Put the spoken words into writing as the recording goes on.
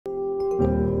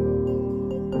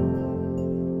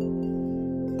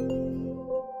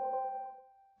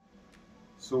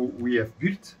So we have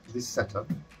built this setup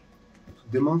to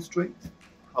demonstrate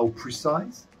how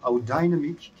precise, how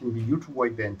dynamic can be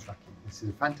ultra-wideband tracking. This is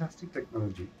a fantastic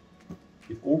technology.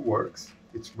 It all works.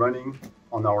 It's running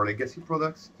on our legacy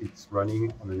products. It's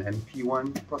running on an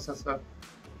MP1 processor,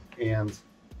 and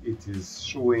it is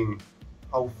showing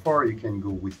how far you can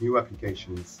go with new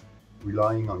applications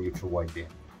relying on ultra-wideband.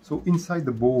 So inside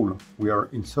the ball, we are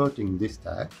inserting this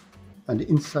tag, and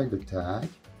inside the tag,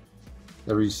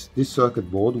 there is this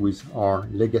circuit board with our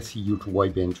legacy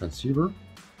ultra-wideband transceiver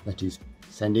that is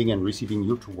sending and receiving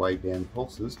ultra-wideband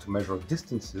pulses to measure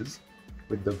distances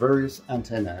with the various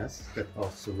antennas that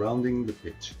are surrounding the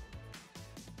pitch.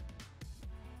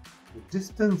 The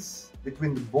distance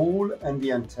between the ball and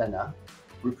the antenna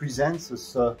represents a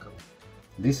circle.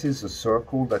 This is a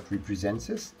circle that represents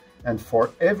this, and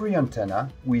for every antenna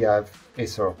we have a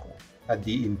circle. At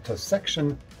the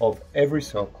intersection of every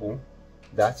circle,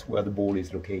 that's where the ball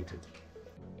is located.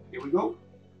 Here we go.